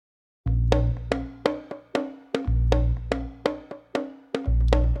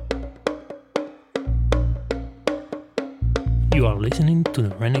are listening to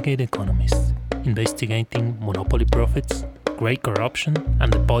The Renegade Economist, investigating monopoly profits, great corruption,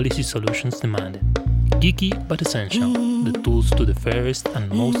 and the policy solutions demanded. Geeky but essential, the tools to the fairest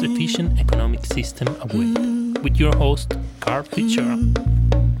and most efficient economic system await. With your host, Carl Fitzgerald.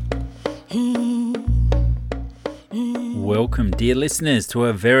 Welcome, dear listeners, to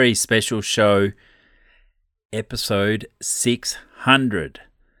a very special show, episode 600.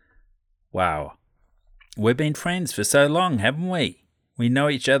 Wow. We've been friends for so long, haven't we? We know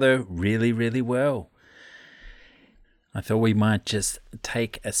each other really, really well. I thought we might just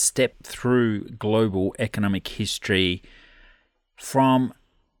take a step through global economic history from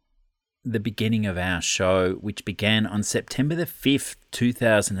the beginning of our show, which began on September the 5th,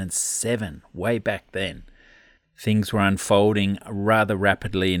 2007, way back then. Things were unfolding rather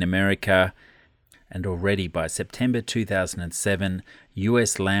rapidly in America, and already by September 2007,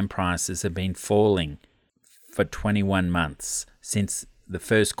 US land prices have been falling for 21 months since the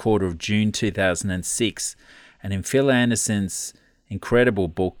first quarter of June 2006. And in Phil Anderson's incredible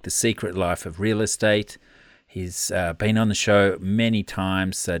book, The Secret Life of Real Estate, he's been on the show many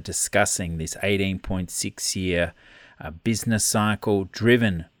times discussing this 18.6-year business cycle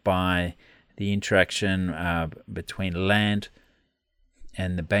driven by the interaction between land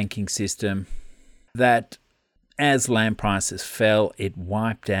and the banking system, that as land prices fell, it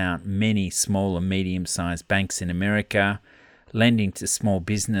wiped out many small and medium-sized banks in America. Lending to small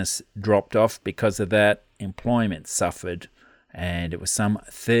business dropped off because of that. Employment suffered, and it was some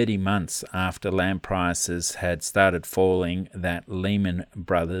 30 months after land prices had started falling that Lehman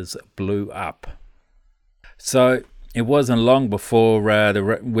Brothers blew up. So it wasn't long before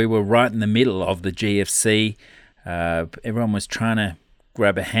we were right in the middle of the GFC. Everyone was trying to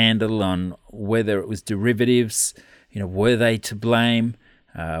grab a handle on whether it was derivatives, were they to blame?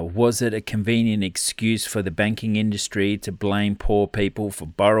 Was it a convenient excuse for the banking industry to blame poor people for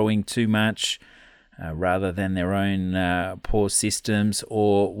borrowing too much rather than their own poor systems,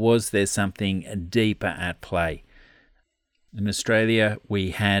 or was there something deeper at play? In Australia,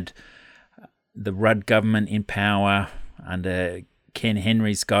 we had the Rudd government in power under Ken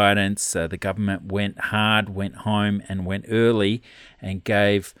Henry's guidance. The government went hard, went home, and went early and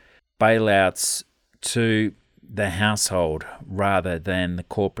gave bailouts to the household rather than the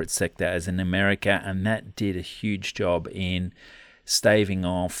corporate sector as in America, and that did a huge job in staving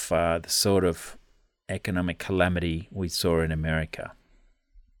off the sort of economic calamity we saw in America.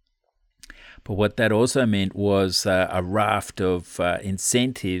 But what that also meant was a raft of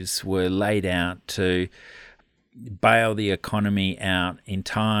incentives were laid out to bail the economy out in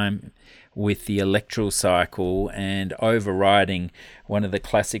time with the electoral cycle, and overriding one of the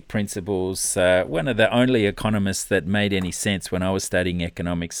classic principles. One of the only economists that made any sense when I was studying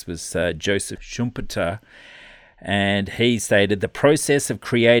economics was Joseph Schumpeter, and he stated, "The process of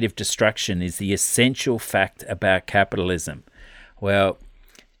creative destruction is the essential fact about capitalism." Well,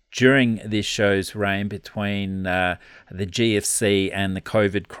 during this show's reign between the GFC and the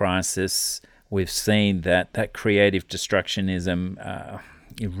COVID crisis, we've seen that creative destructionism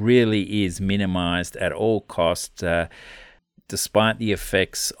it really is minimized at all costs. Despite the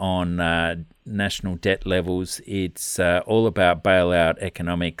effects on national debt levels, it's all about bailout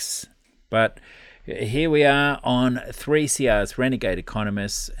economics. But here we are on 3CR's Renegade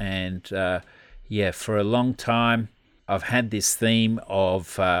Economists, and for a long time I've had this theme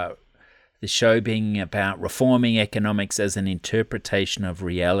of the show being about reforming economics as an interpretation of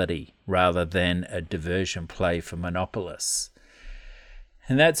reality rather than a diversion play for monopolists.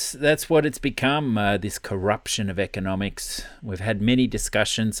 And that's what it's become, this corruption of economics. We've had many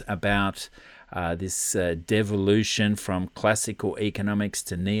discussions about this devolution from classical economics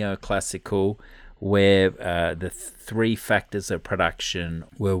to neoclassical, where the three factors of production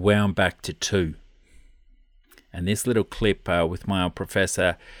were wound back to two. And this little clip with my old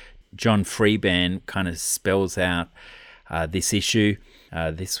professor, John Freeban, kind of spells out this issue.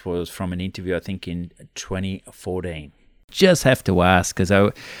 This was from an interview, I think, in 2014. Just have to ask, because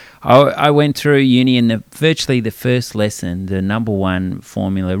I went through uni, and virtually the first lesson, the number one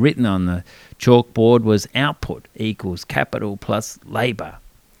formula written on the chalkboard was output equals capital plus labour.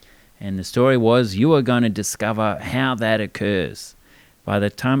 And the story was you are going to discover how that occurs. By the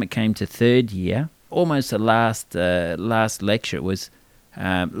time it came to third year, almost the last lecture, it was,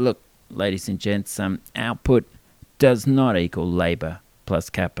 look, ladies and gents, output does not equal labour plus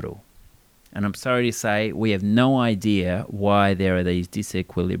capital. And I'm sorry to say, we have no idea why there are these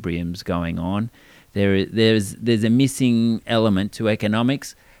disequilibriums going on. There's a missing element to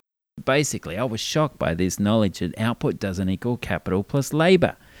economics. Basically, I was shocked by this knowledge that output doesn't equal capital plus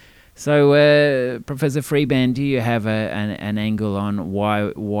labour. So, Professor Freeman, do you have an angle on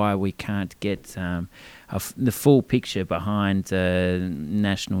why we can't get the full picture behind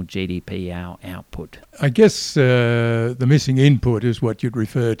national GDP output? I guess the missing input is what you'd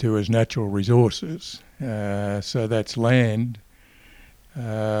refer to as natural resources. So that's land.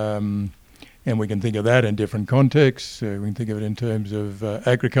 And we can think of that in different contexts. We can think of it in terms of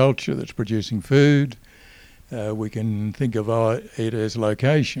agriculture that's producing food. We can think of it as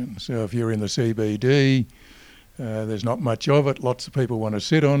location. So if you're in the CBD, there's not much of it. Lots of people want to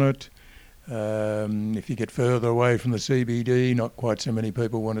sit on it. If you get further away from the CBD, not quite so many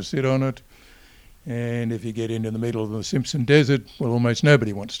people want to sit on it. And if you get into the middle of the Simpson Desert, well, almost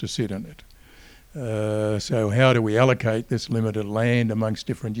nobody wants to sit on it. So how do we allocate this limited land amongst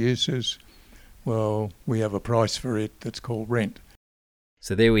different uses? Well, we have a price for it that's called rent.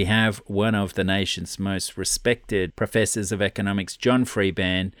 So there we have one of the nation's most respected professors of economics, John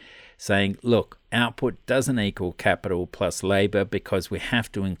Freeman, saying, look, output doesn't equal capital plus labour because we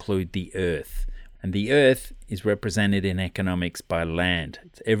have to include the earth. And the earth is represented in economics by land.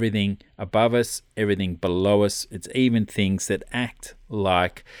 It's everything above us, everything below us. It's even things that act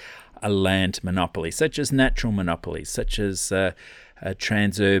like a land monopoly, such as natural monopolies, such as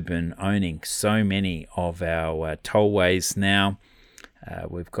Transurban owning so many of our tollways now.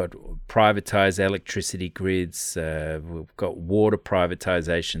 We've got privatised electricity grids, we've got water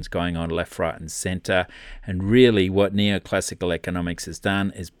privatisations going on left, right and centre. And really what neoclassical economics has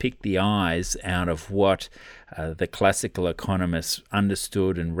done is pick the eyes out of what the classical economists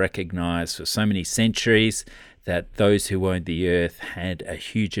understood and recognised for so many centuries, that those who owned the earth had a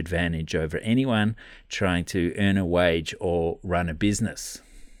huge advantage over anyone trying to earn a wage or run a business.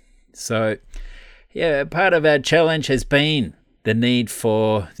 So, yeah, part of our challenge has been the need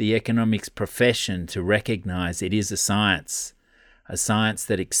for the economics profession to recognise it is a science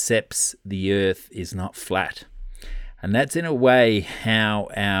that accepts the earth is not flat. And that's in a way how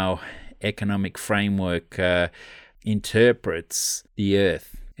our economic framework interprets the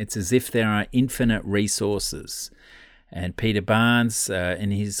earth. It's as if there are infinite resources. And Peter Barnes,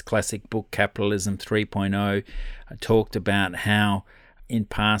 in his classic book Capitalism 3.0, talked about how in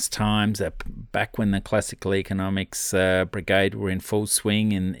past times, back when the classical economics brigade were in full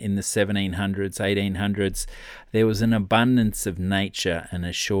swing in the 1700s, 1800s, there was an abundance of nature and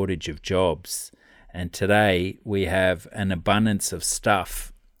a shortage of jobs. And today we have an abundance of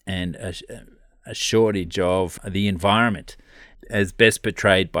stuff and a shortage of the environment, as best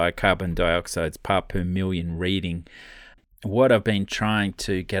portrayed by carbon dioxide's part per million reading. What I've been trying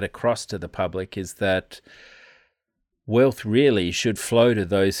to get across to the public is that wealth really should flow to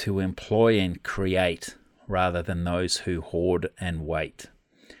those who employ and create rather than those who hoard and wait.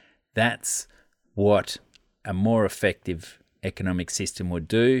 That's what a more effective economic system would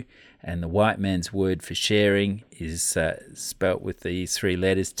do, and the white man's word for sharing is spelt with these three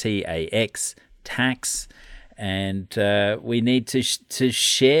letters, TAX, tax, and we need to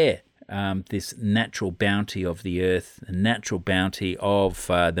share this natural bounty of the earth, the natural bounty of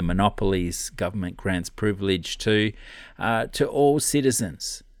the monopolies government grants privilege to all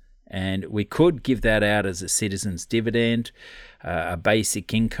citizens. And we could give that out as a citizen's dividend, a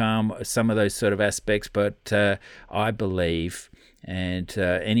basic income, some of those sort of aspects. But I believe, and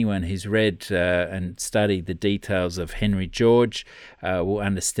anyone who's read and studied the details of Henry George will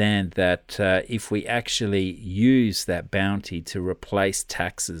understand that if we actually use that bounty to replace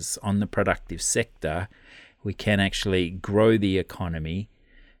taxes on the productive sector, we can actually grow the economy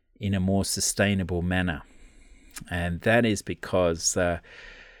in a more sustainable manner. And that is because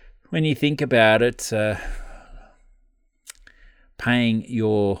when you think about it, paying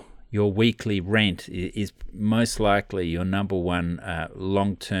your weekly rent is most likely your number one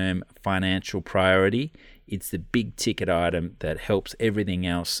long-term financial priority. It's the big ticket item that helps everything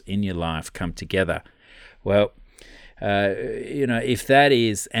else in your life come together. Well, if that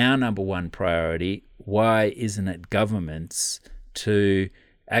is our number one priority, why isn't it governments to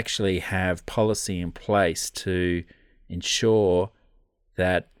actually have policy in place to ensure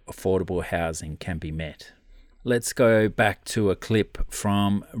that affordable housing can be met? Let's go back to a clip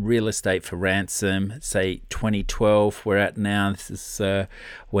from Real Estate for Ransom, say 2012. We're at now. This is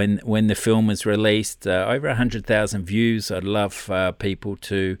when the film was released. Over 100,000 views. I'd love people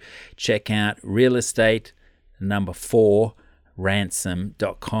to check out Real Estate, 4,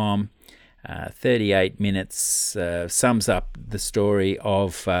 ransom.com. 38 minutes sums up the story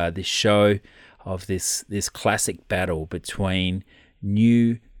of this show, of this classic battle between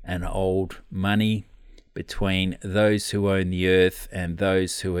new and old money, between those who own the earth and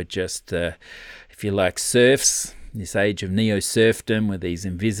those who are just, if you like, serfs, this age of neo-serfdom with these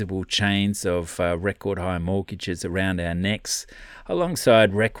invisible chains of record high mortgages around our necks,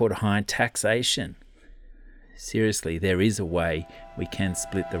 alongside record high taxation. Seriously, there is a way we can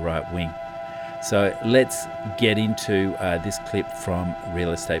split the right wing. So let's get into this clip from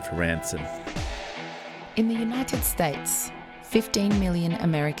Real Estate for Ransom. In the United States, 15 million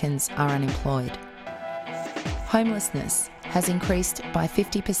Americans are unemployed. Homelessness has increased by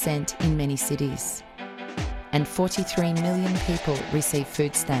 50% in many cities, and 43 million people receive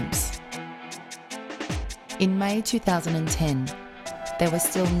food stamps. In May 2010, there were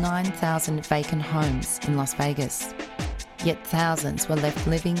still 9,000 vacant homes in Las Vegas, yet thousands were left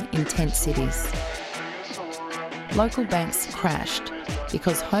living in tent cities. Local banks crashed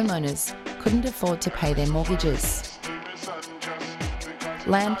because homeowners couldn't afford to pay their mortgages.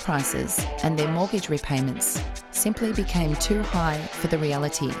 Land prices and their mortgage repayments simply became too high for the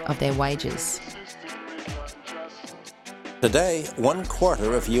reality of their wages. Today,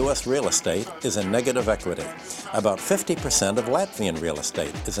 1/4 of U.S. real estate is in negative equity. About 50% of Latvian real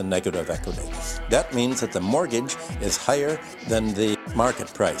estate is in negative equity. That means that the mortgage is higher than the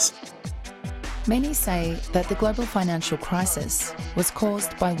market price. Many say that the global financial crisis was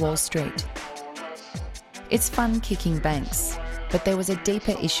caused by Wall Street. It's fun kicking banks, but there was a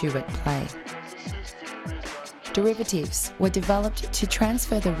deeper issue at play. Derivatives were developed to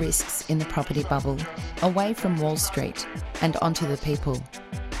transfer the risks in the property bubble away from Wall Street and onto the people.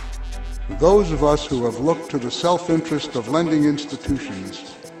 Those of us who have looked to the self-interest of lending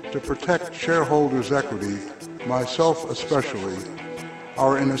institutions to protect shareholders' equity, myself especially,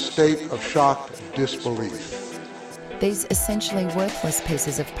 are in a state of shocked disbelief. These essentially worthless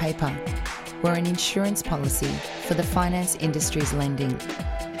pieces of paper were an insurance policy for the finance industry's lending.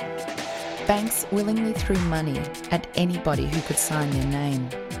 Banks willingly threw money at anybody who could sign their name.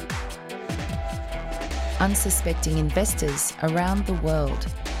 Unsuspecting investors around the world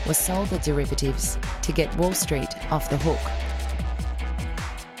were sold the derivatives to get Wall Street off the hook.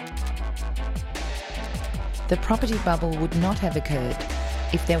 The property bubble would not have occurred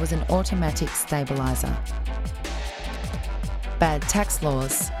if there was an automatic stabiliser. Bad tax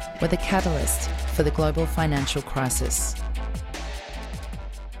laws were the catalyst for the global financial crisis.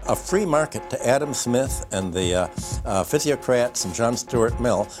 A free market to Adam Smith and the physiocrats and John Stuart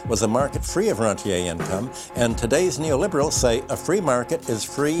Mill was a market free of rentier income, and today's neoliberals say a free market is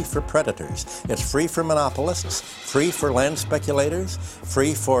free for predators. It's free for monopolists, free for land speculators,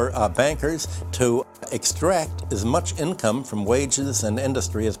 free for bankers to extract as much income from wages and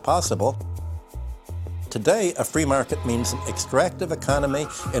industry as possible. Today, a free market means an extractive economy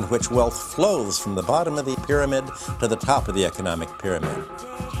in which wealth flows from the bottom of the pyramid to the top of the economic pyramid.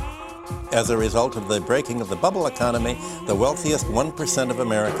 As a result of the breaking of the bubble economy, the wealthiest 1% of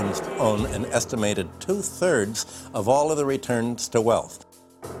Americans own an estimated 2/3 of all of the returns to wealth.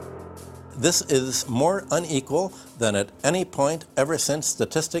 This is more unequal than at any point ever since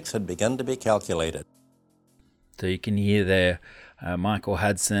statistics had begun to be calculated. So you can hear there Michael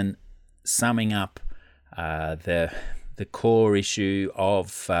Hudson summing up the core issue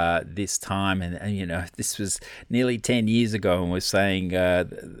of this time, and you know, this was nearly 10 years ago, and we're saying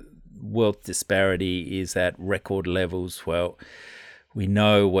wealth disparity is at record levels. Well, we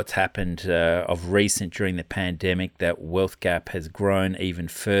know what's happened of recent during the pandemic. That wealth gap has grown even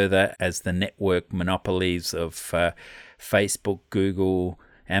further as the network monopolies of Facebook, Google,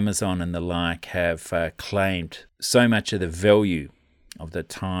 Amazon and the like have claimed so much of the value of the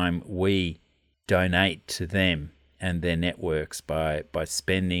time we donate to them and their networks by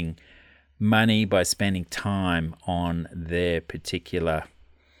spending money, by spending time on their particular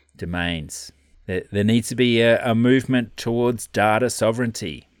domains. There needs to be a movement towards data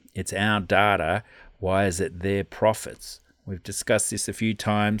sovereignty. It's our data. Why is it their profits? We've discussed this a few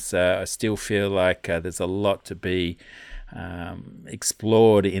times. I still feel like there's a lot to be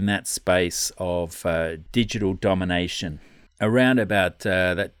explored in that space of digital domination. Around about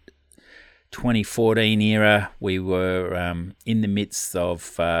that 2014 era, we were in the midst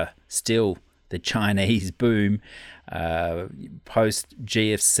of still the Chinese boom. Post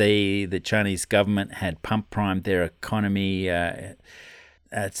GFC, the Chinese government had pump primed their economy at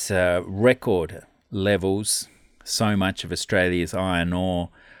record levels. So much of Australia's iron ore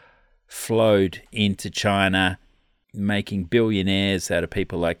flowed into China, making billionaires out of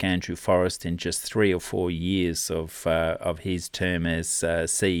people like Andrew Forrest in just 3 or 4 years of his term as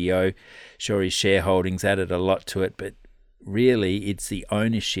CEO. Sure, his shareholdings added a lot to it, but really it's the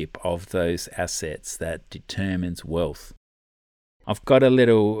ownership of those assets that determines wealth. I've got a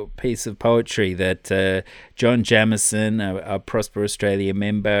little piece of poetry that John Jamieson, a Prosper Australia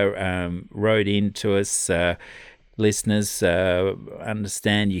member, wrote in to us. listeners,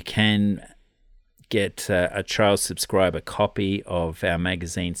 understand you can get a trial subscriber copy of our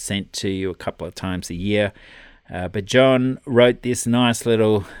magazine sent to you a couple of times a year. But John wrote this nice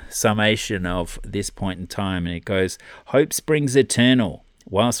little summation of this point in time, and it goes, "Hope springs eternal.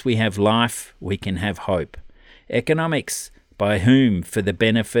 Whilst we have life, we can have hope. Economics, by whom? For the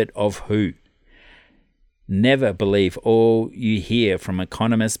benefit of who? Never believe all you hear from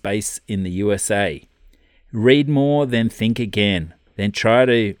economists based in the USA. Read more, then think again. Then try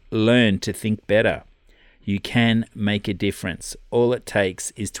to learn to think better. You can make a difference. All it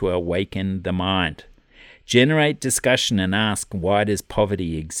takes is to awaken the mind. Generate discussion and ask, why does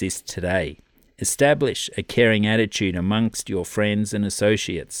poverty exist today? Establish a caring attitude amongst your friends and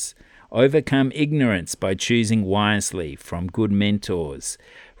associates. Overcome ignorance by choosing wisely from good mentors.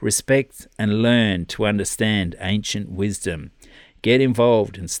 Respect and learn to understand ancient wisdom. Get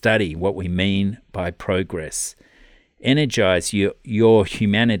involved and study what we mean by progress. Energize your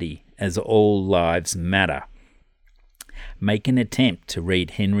humanity as all lives matter. Make an attempt to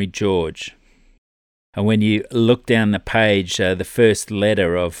read Henry George." And when you look down the page, the first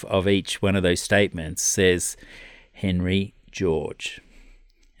letter of each one of those statements says Henry George.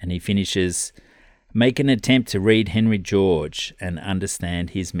 And he finishes, "Make an attempt to read Henry George and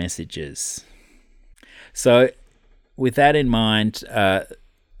understand his messages." So with that in mind,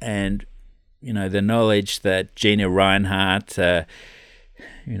 and the knowledge that Gina Rinehart,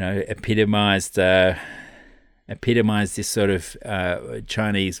 epitomized this sort of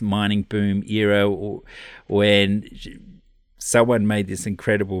Chinese mining boom era, when someone made this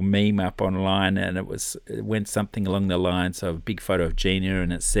incredible meme up online, and it went something along the lines of a big photo of Gina,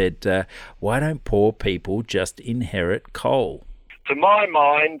 and it said, "Why don't poor people just inherit coal?" To my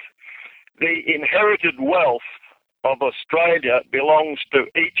mind, the inherited wealth of Australia belongs to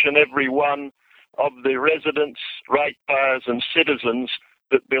each and every one of the residents, ratepayers and citizens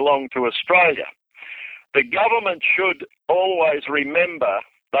that belong to Australia. The government should always remember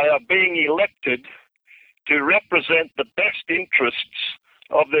they are being elected to represent the best interests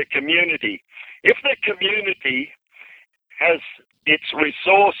of their community. If the community has its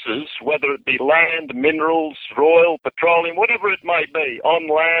resources, whether it be land, minerals, oil, petroleum, whatever it may be, on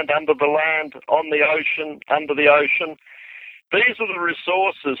land, under the land, on the ocean, under the ocean, these are the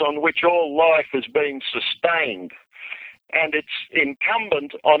resources on which all life is being sustained. And it's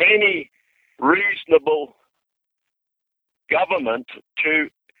incumbent on any reasonable government to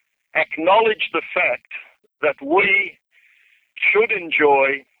acknowledge the fact that we should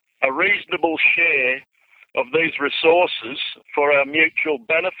enjoy a reasonable share of these resources for our mutual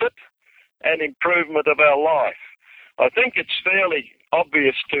benefit and improvement of our life. I think it's fairly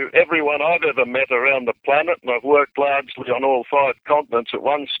obvious to everyone I've ever met around the planet, and I've worked largely on all 5 continents at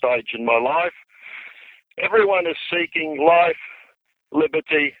one stage in my life, everyone is seeking life,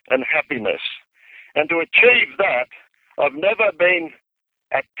 liberty and happiness. And to achieve that, I've never been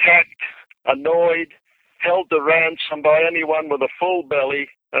attacked, annoyed, held to ransom by anyone with a full belly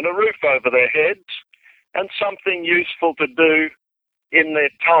and a roof over their heads and something useful to do in their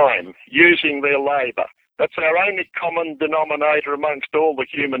time, using their labour. That's our only common denominator amongst all the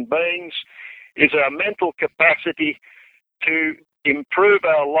human beings, is our mental capacity to improve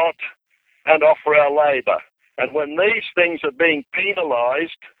our lot and offer our labour. And when these things are being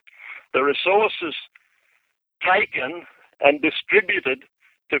penalised, the resources taken and distributed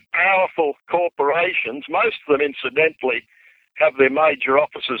to powerful corporations, most of them incidentally have their major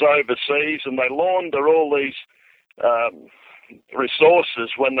offices overseas, and they launder all these resources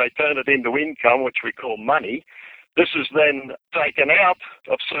when they turn it into income, which we call money. This is then taken out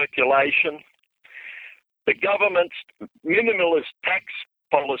of circulation. The government's minimalist tax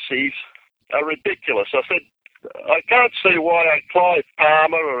policies are ridiculous. I can't see why a Clive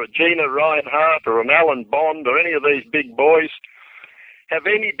Palmer or a Gina Rinehart or an Alan Bond or any of these big boys have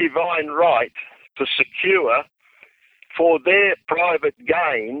any divine right to secure for their private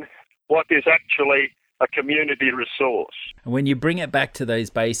gain what is actually a community resource. When you bring it back to those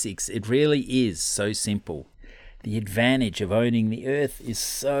basics, it really is so simple. The advantage of owning the earth is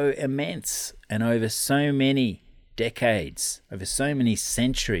so immense, and over so many decades, over so many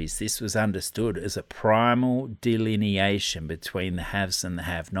centuries, this was understood as a primal delineation between the haves and the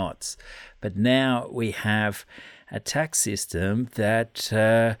have-nots. But now we have a tax system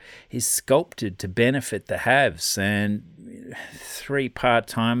that is sculpted to benefit the haves. And 3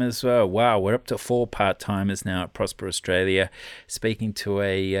 part-timers, wow, we're up to 4 part-timers now at Prosper Australia. Speaking to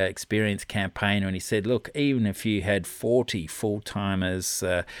a experienced campaigner, and he said, look, even if you had 40 full-timers,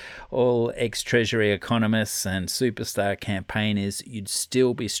 all ex-Treasury economists and superstar campaigners, you'd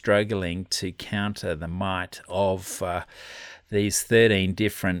still be struggling to counter the might of these 13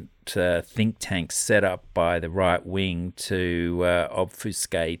 different think tanks set up by the right wing to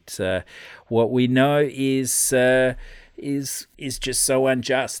obfuscate what we know is just so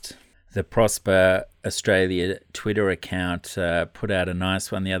unjust. The Prosper Australia Twitter account put out a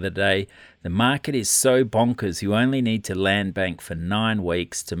nice one the other day. The market is so bonkers, you only need to land bank for 9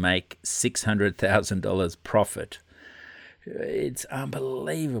 weeks to make $600,000 profit. It's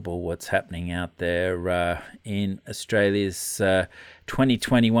unbelievable what's happening out there in Australia's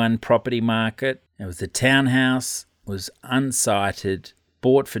 2021 property market. It was a townhouse, was unsighted,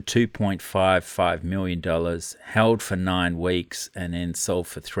 bought for $2.55 million, held for 9 weeks, and then sold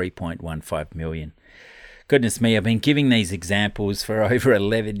for $3.15 million. Goodness me, I've been giving these examples for over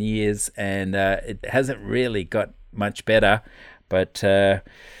 11 years, and it hasn't really got much better, but there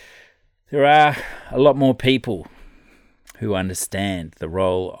are a lot more people who understand the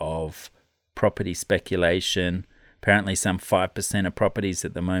role of property speculation. Apparently some 5% of properties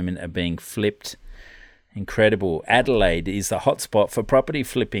at the moment are being flipped. Incredible. Adelaide is the hotspot for property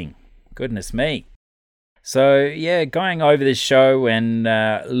flipping. Goodness me. So, yeah, going over this show and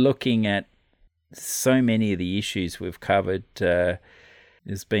looking at so many of the issues we've covered.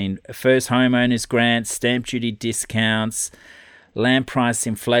 There's been first homeowners grants, stamp duty discounts, land price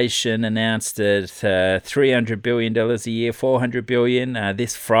inflation announced at $300 billion a year, $400 billion.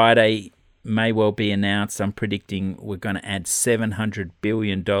 This Friday may well be announced. I'm predicting we're going to add $700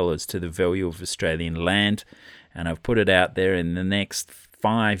 billion to the value of Australian land. And I've put it out there, in the next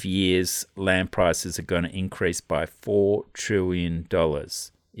 5 years, land prices are going to increase by $4 trillion.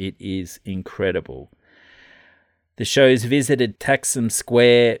 It is incredible. The show's visited Taksim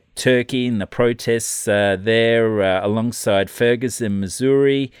Square, Turkey, in the protests there alongside Ferguson,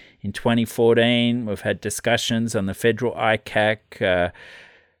 Missouri in 2014. We've had discussions on the federal ICAC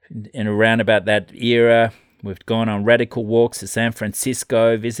in around about that era. We've gone on radical walks to San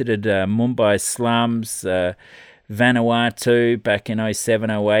Francisco, visited Mumbai slums, Vanuatu back in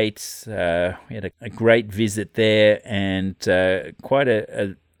 07-08. We had a great visit there, and quite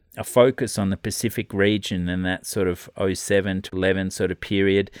a focus on the Pacific region in that sort of 07 to 11 sort of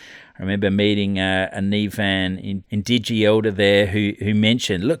period. I remember meeting a Nivan Indigi elder there who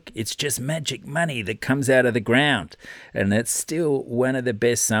mentioned, look, it's just magic money that comes out of the ground. And that's still one of the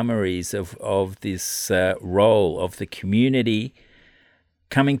best summaries of this role of the community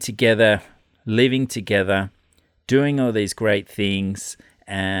coming together, living together, doing all these great things.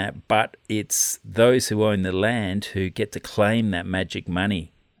 But it's those who own the land who get to claim that magic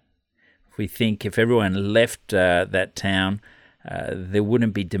money. We think if everyone left that town, there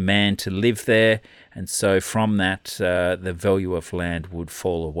wouldn't be demand to live there, and so from that, the value of land would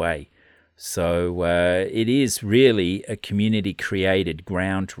fall away. So it is really a community-created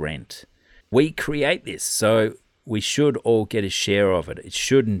ground rent. We create this, so we should all get a share of it. It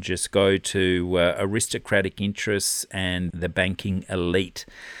shouldn't just go to aristocratic interests and the banking elite.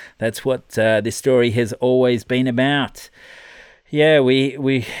 That's what this story has always been about. Yeah,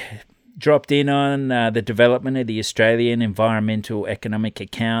 we dropped in on the development of the Australian Environmental Economic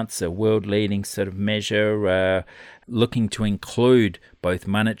Accounts, a world-leading sort of measure looking to include both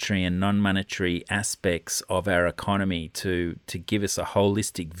monetary and non-monetary aspects of our economy to give us a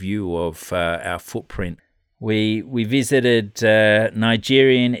holistic view of our footprint. We visited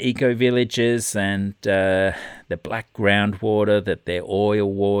Nigerian eco-villages and the black groundwater that their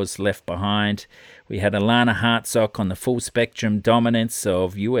oil wars left behind. We had Alana Hartsock on the full-spectrum dominance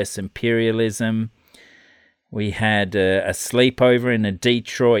of US imperialism. We had a sleepover in a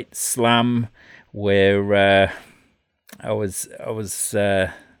Detroit slum where I was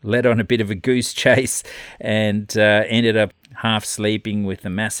led on a bit of a goose chase and ended up half sleeping with a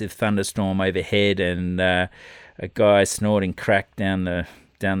massive thunderstorm overhead and a guy snorting crack down the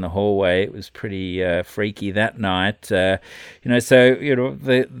hallway. It was pretty freaky that night.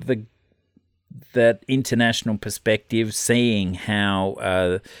 That international perspective, seeing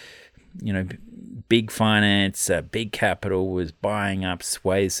how big finance, big capital was buying up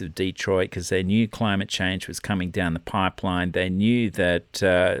swathes of Detroit because they knew climate change was coming down the pipeline. They knew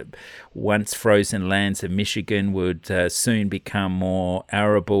that once frozen lands of Michigan would soon become more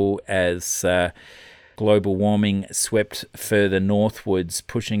arable as global warming swept further northwards,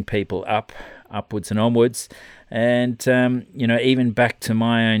 pushing people upwards and onwards. And, even back to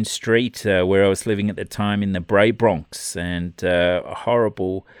my own street where I was living at the time in the Bray Bronx, and a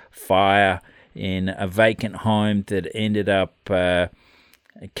horrible fire in a vacant home that ended up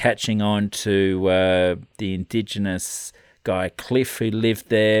catching on to the Indigenous guy Cliff, who lived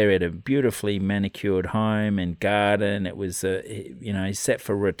there at a beautifully manicured home and garden. It was, set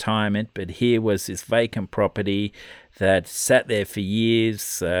for retirement, but here was this vacant property that sat there for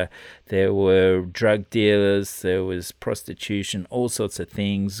years. There were drug dealers, there was prostitution, all sorts of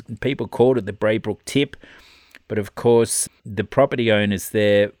things. People called it the Braybrook Tip, but of course the property owners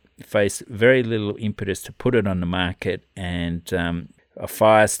there faced very little impetus to put it on the market, and a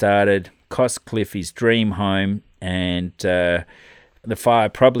fire started, cost Cliff his dream home, and the fire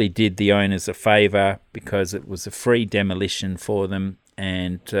probably did the owners a favour because it was a free demolition for them,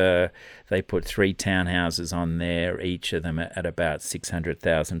 and they put 3 townhouses on there, each of them at about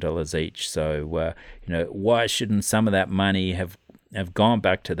 $600,000 each. So, why shouldn't some of that money have gone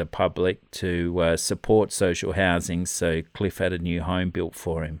back to the public to support social housing so Cliff had a new home built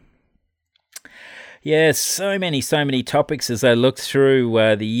for him? Yeah, so many topics as I looked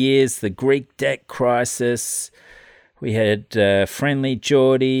through the years. The Greek debt crisis. We had Friendly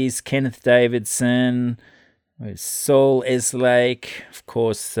Geordies, Kenneth Davidson, Saul Eslake, of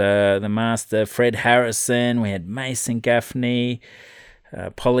course, the master Fred Harrison. We had Mason Gaffney,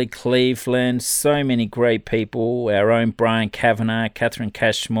 Polly Cleveland, so many great people. Our own Brian Kavanagh, Catherine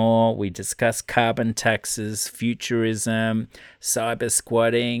Cashmore. We discussed carbon taxes, futurism, cyber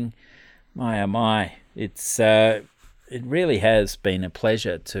squatting. My, oh my, it really has been a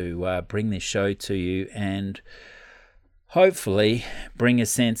pleasure to bring this show to you and hopefully bring a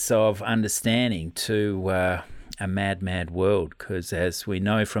sense of understanding to a mad world, because as we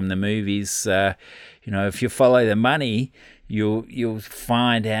know from the movies, if you follow the money, you'll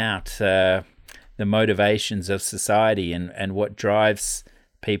find out the motivations of society and what drives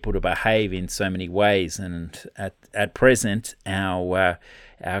people to behave in so many ways. And at present, our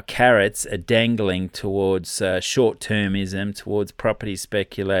carrots are dangling towards short-termism, towards property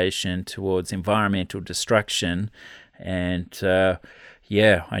speculation, towards environmental destruction. And I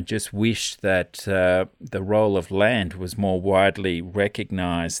just wish that the role of land was more widely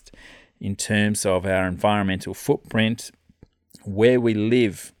recognised in terms of our environmental footprint, where we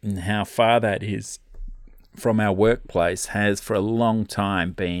live and how far that is from our workplace has for a long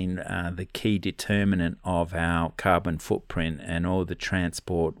time been the key determinant of our carbon footprint and all the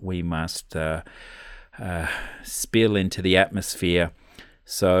transport we must spill into the atmosphere.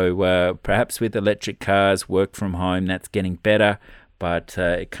 So perhaps with electric cars, work from home, that's getting better, but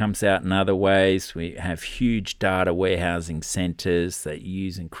it comes out in other ways. We have huge data warehousing centres that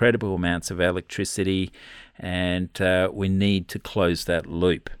use incredible amounts of electricity, and we need to close that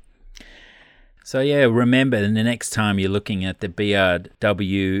loop. So remember, the next time you're looking at the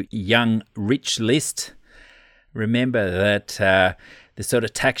BRW Young Rich list, remember that the sort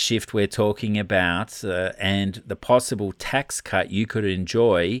of tax shift we're talking about and the possible tax cut you could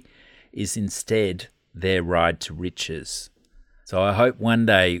enjoy is instead their ride to riches. So I hope one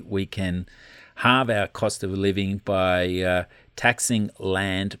day we can halve our cost of living by taxing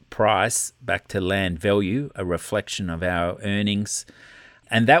land price back to land value, a reflection of our earnings.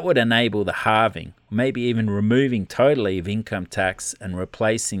 And that would enable the halving, maybe even removing totally of income tax and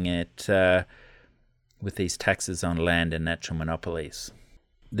replacing it with these taxes on land and natural monopolies.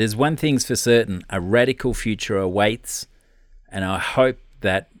 There's one thing's for certain, a radical future awaits, and I hope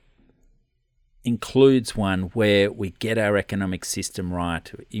that includes one where we get our economic system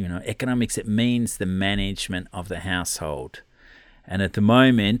right. Economics, it means the management of the household. And at the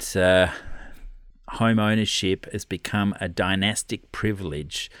moment, home ownership has become a dynastic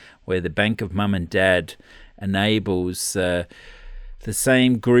privilege where the bank of mum and dad enables the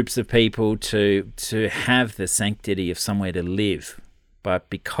same groups of people to have the sanctity of somewhere to live.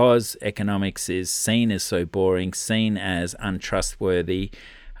 But because economics is seen as so boring, seen as untrustworthy,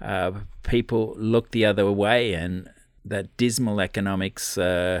 people look the other way, and that dismal economics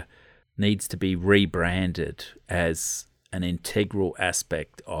needs to be rebranded as an integral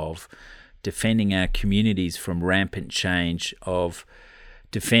aspect of defending our communities from rampant change, of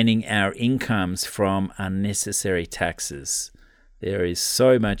defending our incomes from unnecessary taxes. There is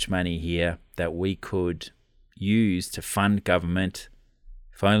so much money here that we could use to fund government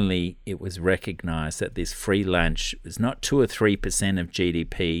if only it was recognised that this free lunch is not 2 or 3% of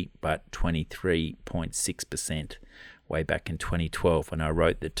GDP, but 23.6% way back in 2012 when I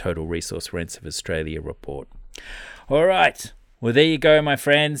wrote the Total Resource Rents of Australia report. All right, well, there you go, my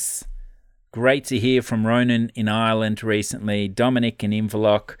friends. Great to hear from Ronan in Ireland recently, Dominic in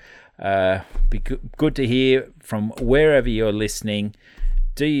Inverloch. Be good to hear from wherever you're listening.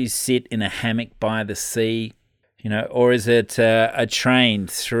 Do you sit in a hammock by the sea, or is it a train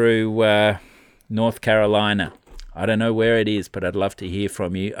through North Carolina? I don't know where it is, but I'd love to hear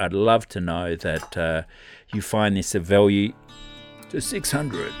from you. I'd love to know that you find this of value to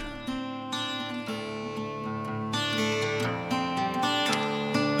 600.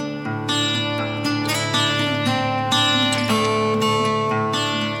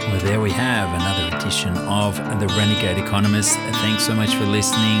 There we have another edition of The Renegade Economist. Thanks so much for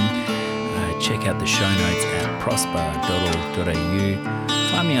listening. Check out the show notes at prosper.org.au.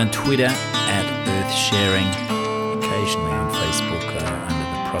 Find me on Twitter at EarthSharing, occasionally on Facebook under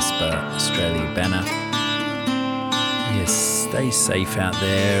the Prosper Australia banner. Yes, stay safe out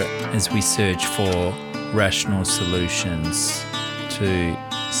there as we search for rational solutions to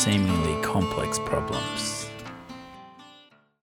seemingly complex problems.